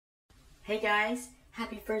Hey guys,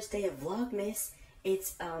 happy first day of Vlogmas.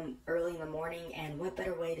 It's early in the morning, and what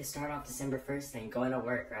better way to start off December 1st than going to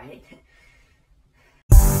work, right?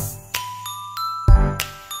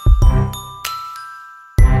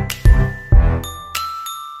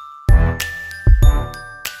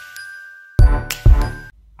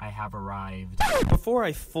 I have arrived. Before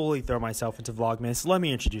I fully throw myself into Vlogmas, let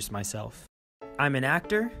me introduce myself. I'm an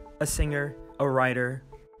actor, a singer, a writer,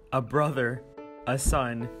 a brother, a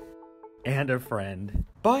son, and a friend.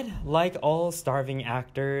 But like all starving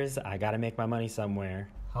actors, I gotta make my money somewhere.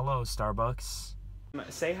 Hello, Starbucks.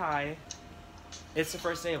 Say hi. It's the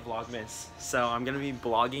first day of Vlogmas, so I'm gonna be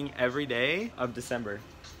vlogging every day of December.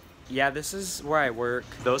 Yeah, this is where I work.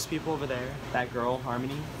 Those people over there, that girl,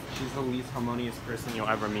 Harmony, she's the least harmonious person you'll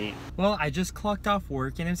ever meet. Well, I just clocked off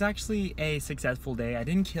work and it was actually a successful day. I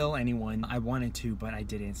didn't kill anyone. I wanted to, but I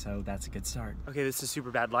didn't, so that's a good start. Okay, this is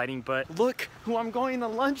super bad lighting, but look who I'm going to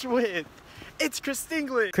lunch with. It's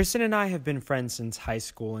Kristenglishh. Kristen and I have been friends since high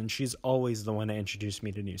school, and she's always the one to introduce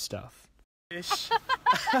me to new stuff.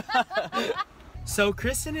 So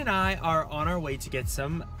Kristen and I are on our way to get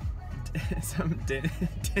some dim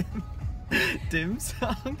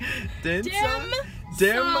sum.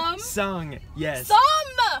 Yes.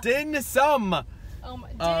 Dim sum. Oh my.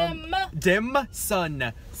 Dim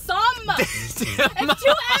sun. It's 2 M's.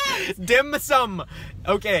 Dim sum.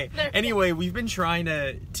 Okay. Anyway, we've been trying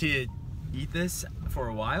to eat this for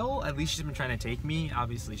a while. At least she's been trying to take me.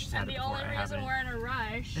 Obviously, she's had it before. The only reason we're in a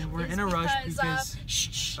rush. And we're in a rush because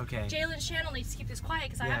shh. Okay. Jaylen's channel needs to keep this quiet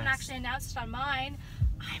because I haven't actually announced it on mine.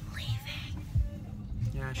 I'm leaving.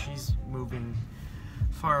 Yeah, she's moving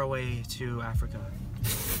far away to Africa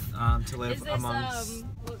to live Is this, amongst.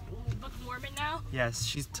 Book of Mormon now? Yes,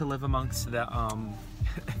 she's to live amongst the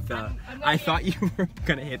I thought you were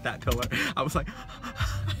gonna hit that pillar. I was like,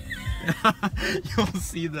 you'll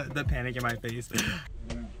see the panic in my face.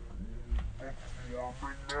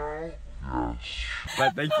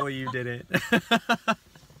 But thankfully you didn't.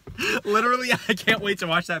 Literally, I can't wait to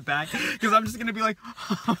watch that back because I'm just gonna be like.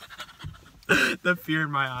 The fear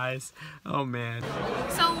in my eyes. Oh man.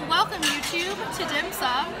 So welcome YouTube to dim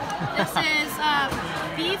sum. This is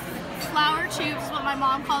beef flour tubes, is what my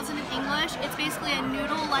mom calls it in English. It's basically a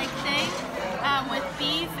noodle-like thing with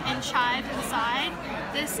beef and chive inside.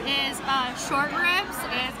 This is short ribs,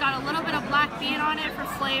 and it's got a little bit of black bean on it for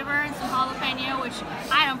flavor and some jalapeno, which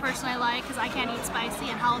I don't personally like because I can't eat spicy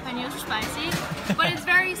and jalapenos are spicy. But it's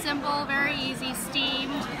very simple, very easy,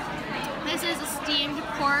 steamed. This is a steamed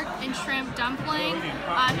pork and shrimp dumpling.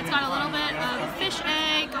 It's got a little bit of fish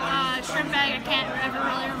egg, shrimp egg, I can't ever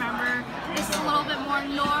really remember. This is a little bit more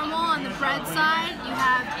normal. On the bread side, you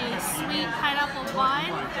have a sweet pineapple bun.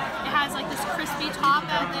 It has like this crispy top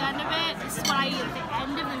at the end of it. This is what I eat at the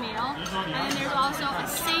end of the meal. And then there's also a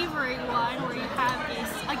savory one where you have this,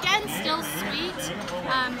 again, still sweet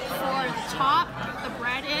for the top, the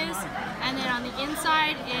bread is. And then on the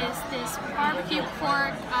inside is this barbecue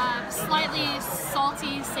pork, slightly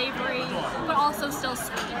salty, savory, but also still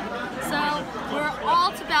sweet. So we're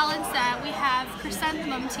all to balance that. We have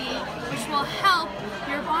chrysanthemum tea, which will help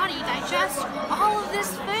your body digest all of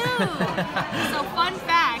this food. So fun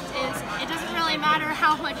fact is, it doesn't really matter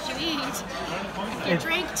how much you eat. You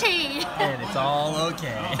drink tea. And it's all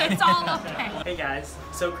okay. It's all okay. Hey guys,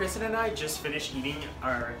 so Kristen and I just finished eating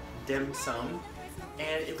our dim sum.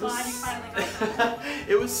 And it was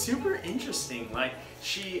it was super interesting. Like,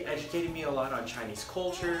 she educated me a lot on Chinese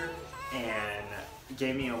culture and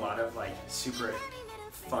gave me a lot of like super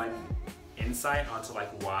fun insight onto like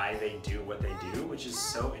why they do what they do, which is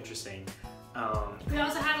so interesting. We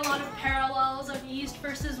also had a lot of parallels of East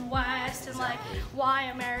versus West and like why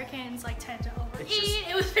Americans like tend to overeat.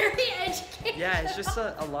 It was very educational. Yeah, it's just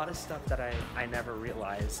a lot of stuff that I never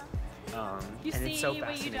realized. You and see, it's so but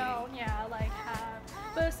fascinating. you don't, yeah, like have.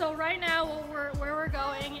 But so right now, where we're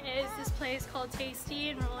going is this place called Tasty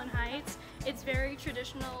in Roland Heights. It's very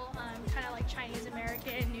traditional, kind of like Chinese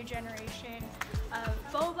American, new generation of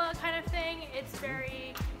boba kind of thing. It's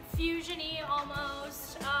very fusiony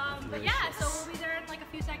almost. But yeah, so we'll be there in like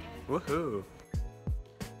a few seconds. Woohoo!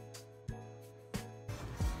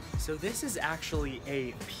 So this is actually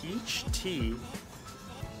a peach tea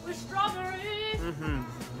with strawberries.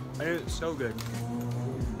 It's so good.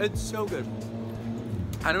 It's so good.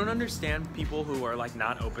 I don't understand people who are like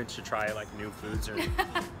not open to try like new foods or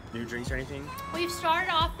new drinks or anything. We've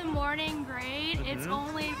started off the morning great. It's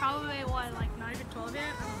only probably what, like not even 12 yet?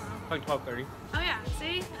 I don't know. Like 12:30. Oh yeah,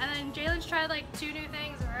 see? And then Jaylen's tried like 2 new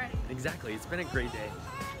things already. Exactly. It's been a great day.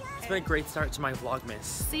 It's been a great start to my Vlogmas.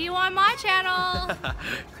 See you on my channel.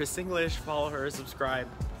 Kristenglishh, follow her, subscribe.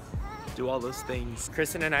 do all those things.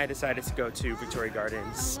 Kristen and I decided to go to Victoria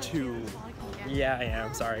Gardens to... Yeah, I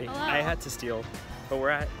am, sorry. Hello. I had to steal. But we're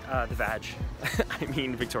at the Vag. I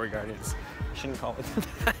mean Victoria Gardens. I shouldn't call it the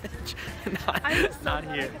Vag. Not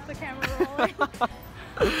here. Get the camera rolling.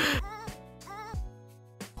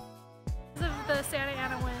 The Santa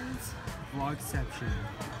Ana winds. Vlogception.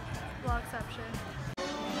 Vlogception.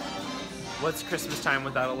 What's Christmas time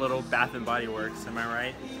without a little Bath and Body Works, am I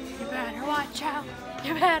right? You better watch out.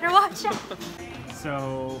 You better watch out.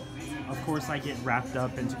 So, of course I get wrapped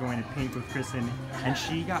up into going to paint with Kristen, and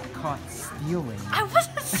she got caught stealing. I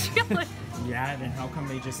wasn't stealing. Yeah, then how come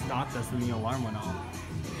they just stopped us when the alarm went off?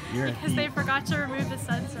 You're Because they forgot to remove the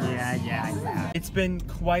sensors. Yeah. It's been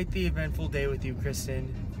quite the eventful day with you,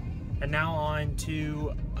 Kristen. And now on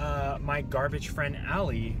to my garbage friend,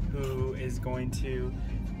 Ally, who is going to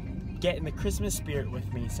get in the Christmas spirit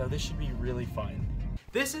with me, so this should be really fun.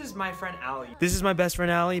 This is my friend, Ally. This is my best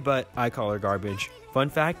friend, Ally, but I call her garbage. Fun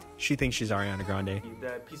fact, she thinks she's Ariana Grande.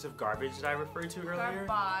 The piece of garbage that I referred to earlier?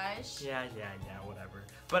 Garbage. Yeah, whatever.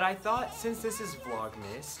 But I thought, since this is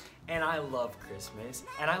Vlogmas, and I love Christmas,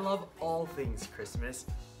 and I love all things Christmas,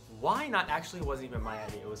 why not? Actually, it wasn't even my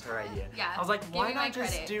idea, it was her idea. Yeah, I was like, why not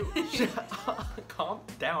just do... Calm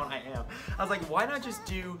down, I am. I was like, why not just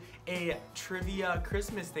do a trivia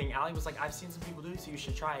Christmas thing? Ally was like, I've seen some people do it, so you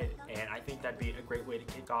should try it. And I think that'd be a great way to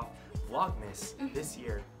kick off Vlogmas this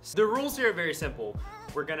year. So the rules here are very simple.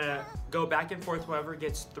 We're gonna go back and forth. Whoever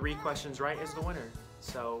gets 3 questions right is the winner.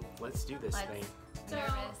 So let's do this thing. So,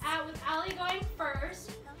 with Ally going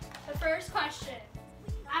first, the first question.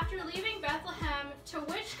 After leaving Bethlehem, to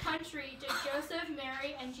which country did Joseph,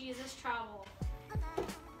 Mary, and Jesus travel?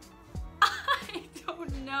 I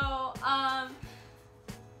don't know. I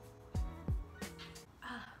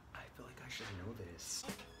feel like I should know this.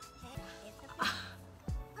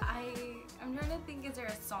 I'm trying to think, is there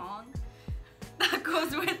a song that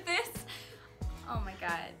goes with this? Oh my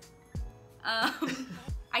god.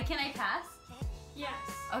 Can I pass? Yes.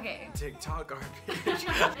 Okay. TikTok garbage.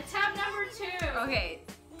 Attempt number 2. Okay.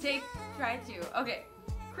 Try to. Okay.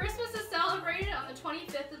 Christmas is celebrated on the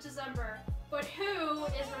 25th of December, but who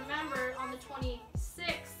is remembered on the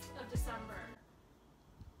 26th of December?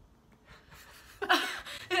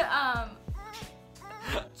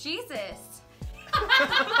 Jesus.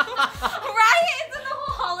 Right? Isn't the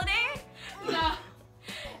whole holiday? No,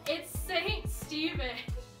 it's Saint Stephen.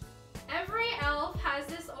 Every elf has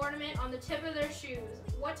this ornament on the tip of their shoes.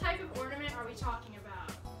 What type of ornament are we talking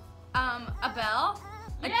about? A bell?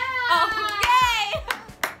 Yeah! Oh,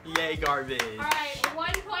 yay! Yay, garbage. Alright,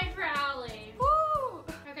 1 point for Ally. Woo!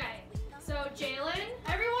 Okay, so Jaylen,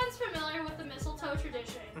 everyone's familiar with the mistletoe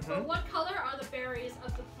tradition, but what color are the berries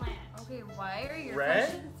of the plant? Okay, why are your Red?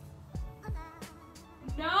 questions?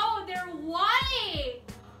 No, they're white!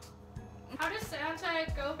 How does Santa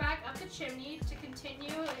go back up the chimney to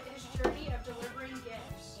continue his journey of delivering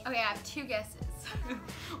gifts? Okay, I have 2 guesses.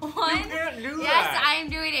 One, You can't do yes, that. I am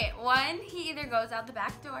doing it. 1, he either goes out the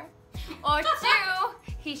back door, or 2,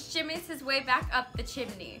 he shimmies his way back up the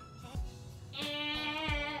chimney.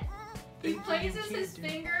 And he places his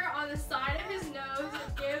finger on the side of his nose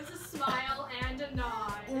and gives a smile and a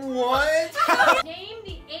nod. What? Name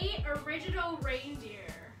the 8 original reindeer.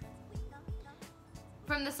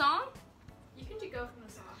 From the song? You can go from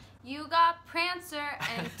the song. You got Prancer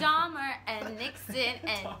and Dahmer and Nixon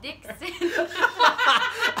and Dixon.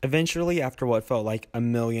 Eventually, after what felt like a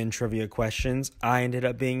million trivia questions, I ended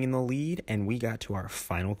up being in the lead, and we got to our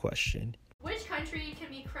final question. Which country can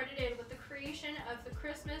be credited with the creation of the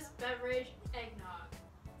Christmas beverage eggnog?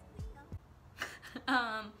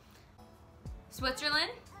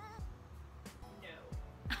 Switzerland?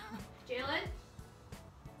 No. Jaylen?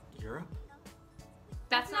 Europe?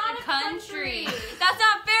 That's Not not a a country. country. That's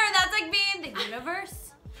not fair. That's like being the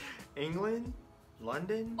universe. England?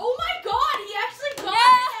 London? Oh my god, he actually got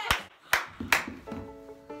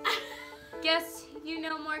it! Guess you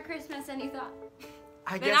know more Christmas than you thought.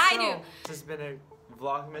 I But guess I so. do. This has been a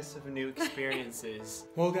Vlogmas of new experiences.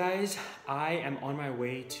 Well guys, I am on my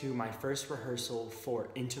way to my first rehearsal for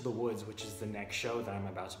Into the Woods, which is the next show that I'm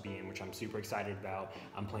about to be in, which I'm super excited about.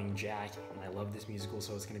 I'm playing Jack, and I love this musical,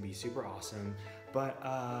 so it's gonna be super awesome. But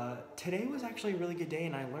today was actually a really good day,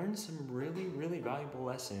 and I learned some really, really valuable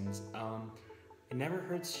lessons. It never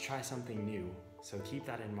hurts to try something new, so keep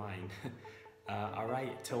that in mind. All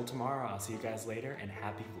right, till tomorrow, I'll see you guys later, and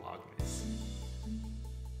happy Vlogmas.